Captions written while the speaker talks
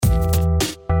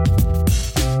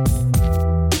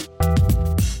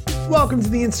Welcome to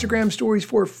the Instagram Stories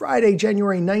for Friday,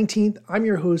 January 19th. I'm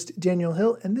your host, Daniel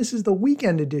Hill, and this is the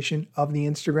weekend edition of the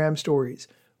Instagram Stories.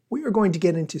 We are going to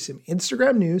get into some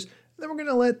Instagram news, and then we're going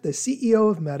to let the CEO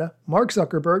of Meta, Mark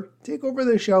Zuckerberg, take over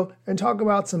the show and talk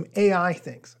about some AI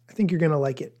things. I think you're going to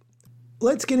like it.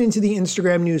 Let's get into the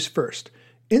Instagram news first.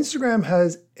 Instagram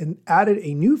has added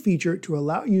a new feature to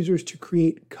allow users to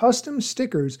create custom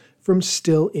stickers from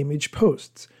still image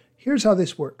posts. Here's how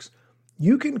this works.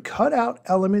 You can cut out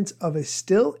elements of a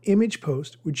still image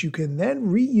post, which you can then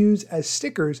reuse as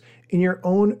stickers in your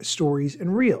own stories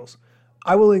and reels.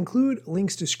 I will include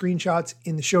links to screenshots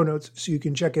in the show notes so you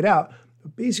can check it out.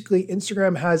 But basically,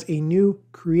 Instagram has a new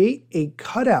Create a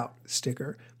Cutout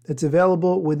sticker that's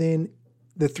available within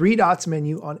the three dots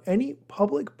menu on any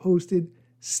public posted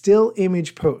still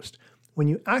image post. When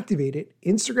you activate it,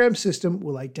 Instagram's system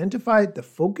will identify the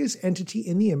focus entity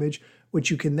in the image, which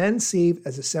you can then save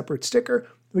as a separate sticker,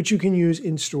 which you can use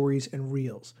in stories and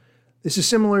reels. This is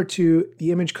similar to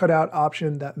the image cutout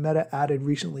option that Meta added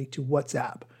recently to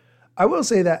WhatsApp. I will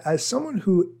say that as someone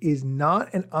who is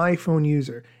not an iPhone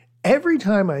user, every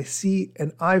time I see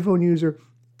an iPhone user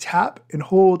tap and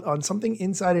hold on something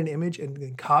inside an image and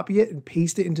then copy it and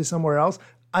paste it into somewhere else,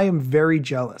 I am very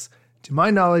jealous. To my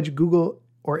knowledge, Google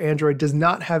or Android does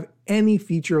not have any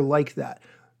feature like that.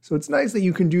 So it's nice that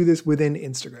you can do this within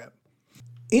Instagram.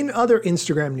 In other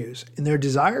Instagram news, in their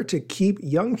desire to keep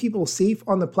young people safe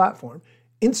on the platform,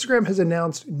 Instagram has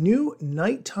announced new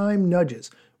nighttime nudges,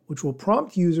 which will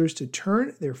prompt users to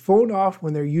turn their phone off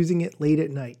when they're using it late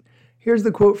at night. Here's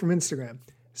the quote from Instagram.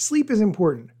 "Sleep is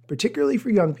important, particularly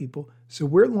for young people, so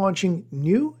we're launching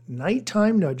new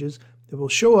nighttime nudges that will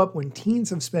show up when teens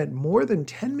have spent more than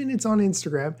 10 minutes on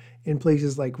Instagram in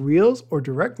places like Reels or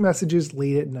direct messages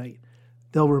late at night.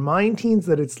 They'll remind teens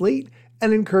that it's late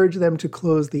and encourage them to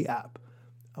close the app."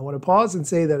 I want to pause and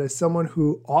say that as someone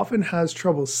who often has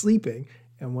trouble sleeping,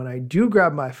 and when I do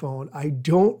grab my phone, I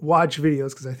don't watch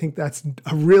videos because I think that's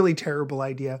a really terrible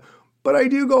idea, but I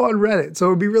do go on Reddit. So it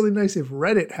would be really nice if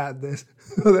Reddit had this,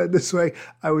 so that this way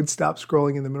I would stop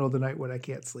scrolling in the middle of the night when I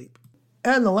can't sleep.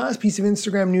 And the last piece of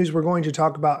Instagram news we're going to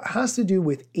talk about has to do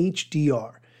with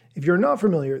HDR. If you're not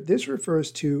familiar, this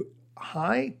refers to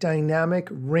high dynamic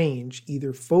range,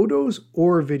 either photos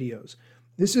or videos.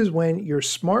 This is when your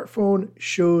smartphone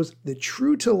shows the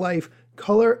true-to-life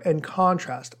color and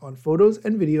contrast on photos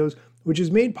and videos, which is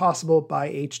made possible by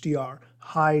HDR,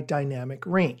 high dynamic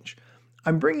range.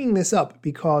 I'm bringing this up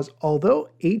because although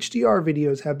HDR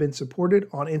videos have been supported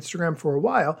on Instagram for a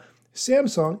while,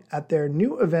 Samsung, at their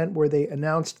new event where they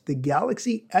announced the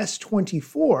Galaxy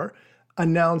S24,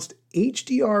 announced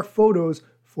HDR photos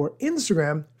for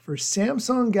Instagram for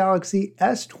Samsung Galaxy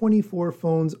S24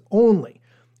 phones only.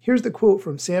 Here's the quote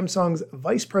from Samsung's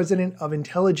Vice President of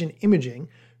Intelligent Imaging,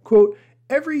 quote,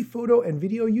 "Every photo and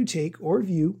video you take or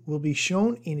view will be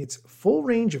shown in its full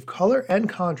range of color and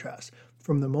contrast,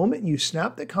 from the moment you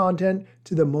snap the content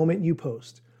to the moment you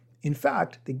post. In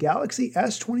fact, the Galaxy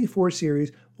S24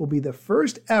 series will be the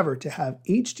first ever to have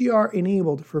HDR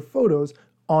enabled for photos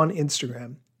on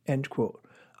Instagram," end quote.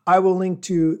 I will link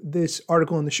to this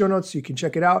article in the show notes so you can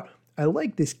check it out. I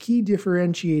like this key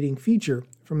differentiating feature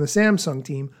from the Samsung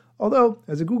team, although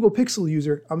as a Google Pixel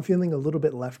user, I'm feeling a little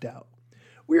bit left out.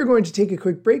 We are going to take a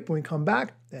quick break. When we come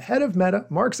back, the head of Meta,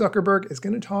 Mark Zuckerberg, is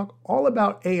going to talk all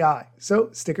about AI, so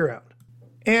stick around.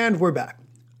 And we're back.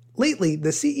 Lately,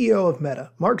 the CEO of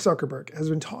Meta, Mark Zuckerberg, has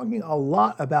been talking a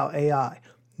lot about AI,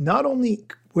 not only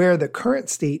where the current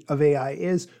state of AI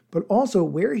is, but also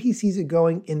where he sees it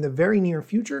going in the very near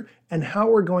future and how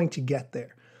we're going to get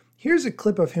there. Here's a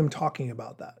clip of him talking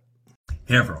about that.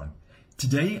 Hey everyone.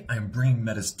 Today I'm bringing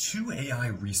Meta's two AI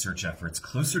research efforts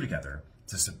closer together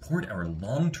to support our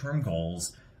long-term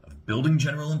goals of building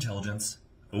general intelligence,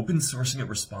 open sourcing it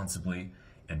responsibly,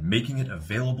 and making it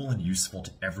available and useful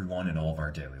to everyone in all of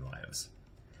our daily lives.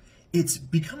 It's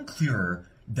become clearer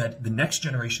that the next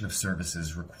generation of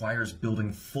services requires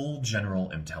building full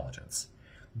general intelligence.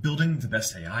 Building the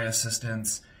best AI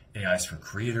assistants, AIs for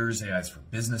creators, AIs for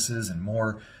businesses, and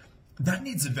more, that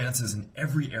needs advances in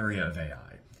every area of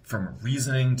AI, from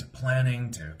reasoning to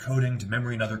planning to coding to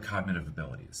memory and other cognitive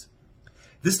abilities.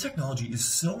 This technology is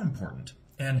so important,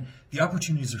 and the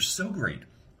opportunities are so great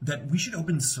that we should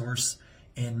open source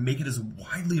and make it as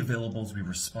widely available as we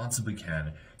responsibly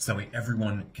can so that way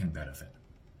everyone can benefit.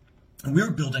 And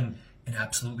we're building an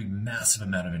absolutely massive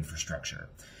amount of infrastructure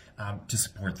to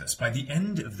support this. By the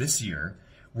end of this year,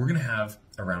 we're going to have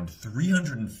around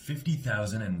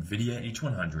 350,000 NVIDIA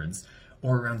H100s,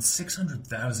 or around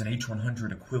 600,000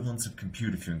 H100 equivalents of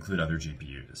compute if you include other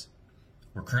GPUs.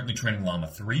 We're currently training Llama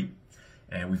 3,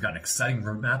 and we've got an exciting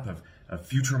roadmap of of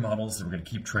future models that we're going to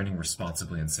keep training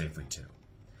responsibly and safely to.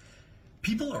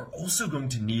 People are also going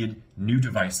to need new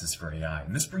devices for AI,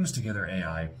 and this brings together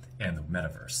AI and the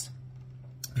metaverse.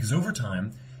 Because over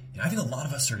time, I think a lot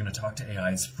of us are going to talk to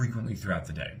AIs frequently throughout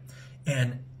the day.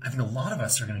 And I think a lot of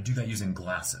us are going to do that using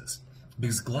glasses,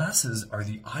 because glasses are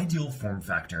the ideal form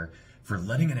factor for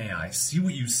letting an AI see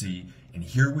what you see and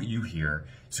hear what you hear,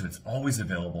 so it's always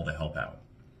available to help out.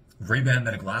 Ray-Ban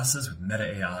Meta glasses with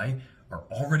Meta AI are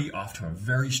already off to a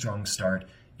very strong start,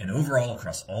 and overall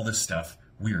across all this stuff,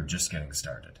 we are just getting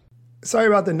started. Sorry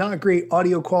about the not great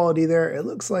audio quality there. It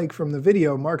looks like from the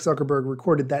video, Mark Zuckerberg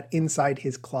recorded that inside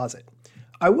his closet.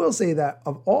 I will say that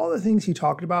of all the things he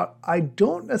talked about, I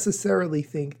don't necessarily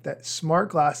think that smart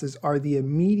glasses are the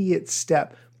immediate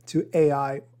step to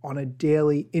AI on a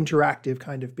daily interactive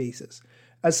kind of basis.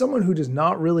 As someone who does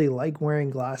not really like wearing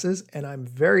glasses, and I'm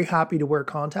very happy to wear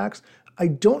contacts, I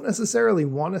don't necessarily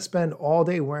want to spend all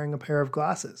day wearing a pair of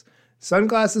glasses.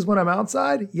 Sunglasses when I'm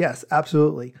outside? Yes,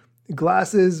 absolutely.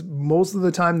 Glasses most of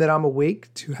the time that I'm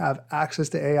awake to have access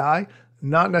to AI?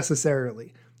 Not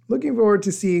necessarily. Looking forward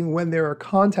to seeing when there are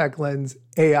contact lens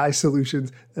AI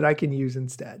solutions that I can use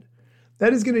instead.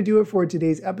 That is going to do it for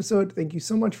today's episode. Thank you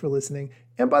so much for listening.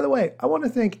 And by the way, I want to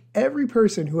thank every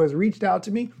person who has reached out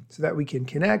to me so that we can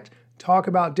connect, talk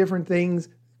about different things,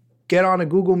 get on a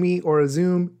Google Meet or a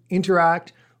Zoom,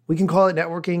 interact. We can call it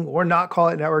networking or not call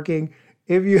it networking.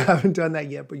 If you haven't done that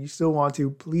yet, but you still want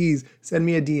to, please send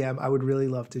me a DM. I would really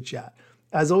love to chat.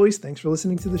 As always, thanks for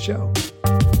listening to the show.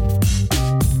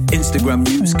 Instagram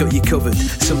news got you covered,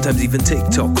 sometimes even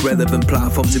TikTok. Relevant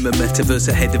platforms in the metaverse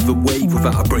ahead of the wave,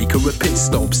 without a break or a pit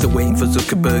stop. Still waiting for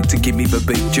Zuckerberg to give me the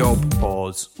big job.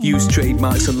 Pause. Use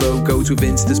trademarks and logos with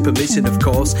Insta's permission, of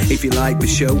course. If you like the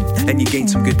show and you gain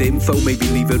some good info, maybe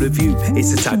leave a review.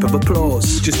 It's a type of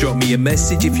applause. Just drop me a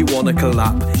message if you want to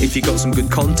collab. If you got some good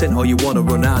content or you want to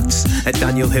run ads, at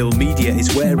Daniel Hill Media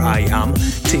is where I am.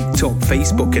 TikTok,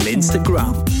 Facebook and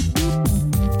Instagram.